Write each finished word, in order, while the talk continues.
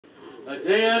A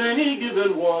day at any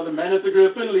given war, the men at the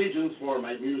Griffin Legion swore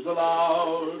might muse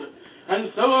aloud.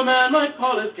 And so a man might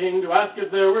call his king to ask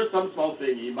if there were some small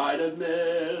thing he might have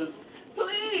missed.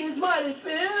 Please, mighty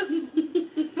fist,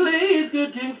 please,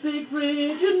 good King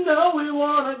Siegfried, you know we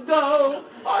want to go.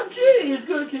 Oh, geez,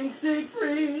 good King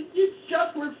Siegfried, it's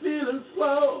just we're feeling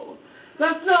slow.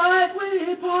 Last night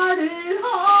we partied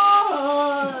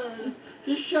hard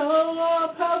to show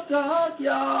our pal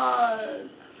stockyards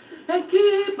and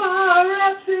keep our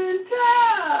reps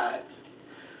intact.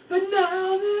 But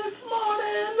now this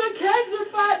morning the kegs are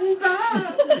fighting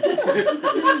back.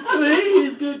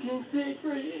 Please, good King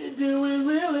Siegfried, do we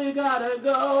really gotta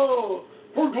go?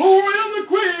 For glory and the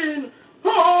Queen!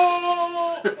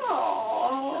 Oh!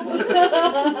 Oh!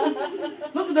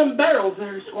 Look at them barrels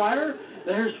there, Squire.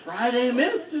 There's Friday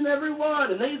mist in every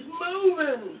one, and they's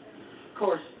moving. Of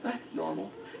course, that's normal.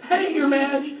 Hey, Your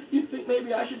Madge, you think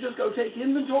maybe I should just go take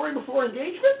inventory before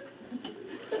engagement?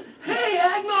 Hey,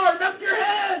 Agnar, up your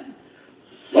head!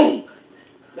 Thunk!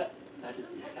 That is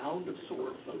the sound of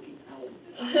sword thunking out.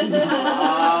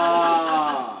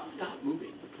 Stop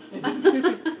moving.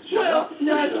 Well,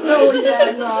 no,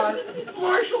 Agnar.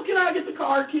 Marshal, can I get the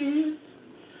car keys?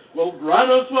 Well,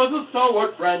 Granus was a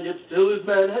stalwart friend, yet still his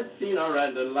men had seen our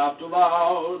end and laughed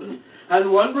aloud.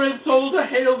 And one brave soul to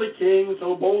hail the king,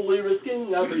 so boldly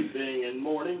risking everything in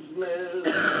morning's bliss.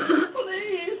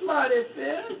 Please, mighty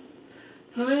fist.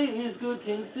 Please, good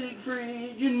King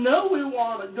Siegfried, you know we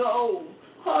want to go.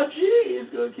 Oh, geez,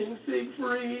 good King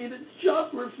Siegfried, it's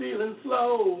just we're feeling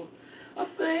slow. I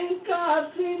think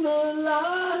I've seen the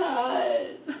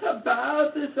light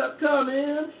about this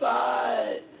upcoming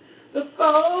fight. The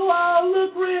foe all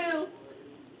look real,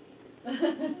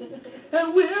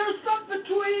 and we're stuck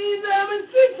between them and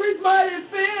Siegfried's mighty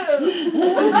fist.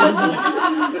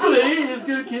 Please,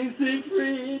 good King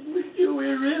Siegfried, do we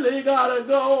really gotta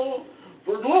go?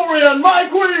 For glory and my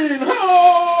Queen!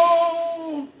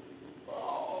 Oh!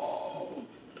 Oh!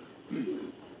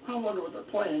 I wonder what their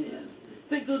plan is.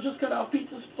 Think they'll just cut off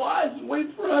pizza supplies and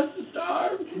wait for us to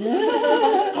starve?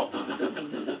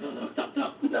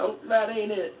 No, that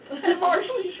ain't it. Hey,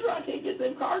 Marshal, you sure I can't get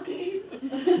them car keys?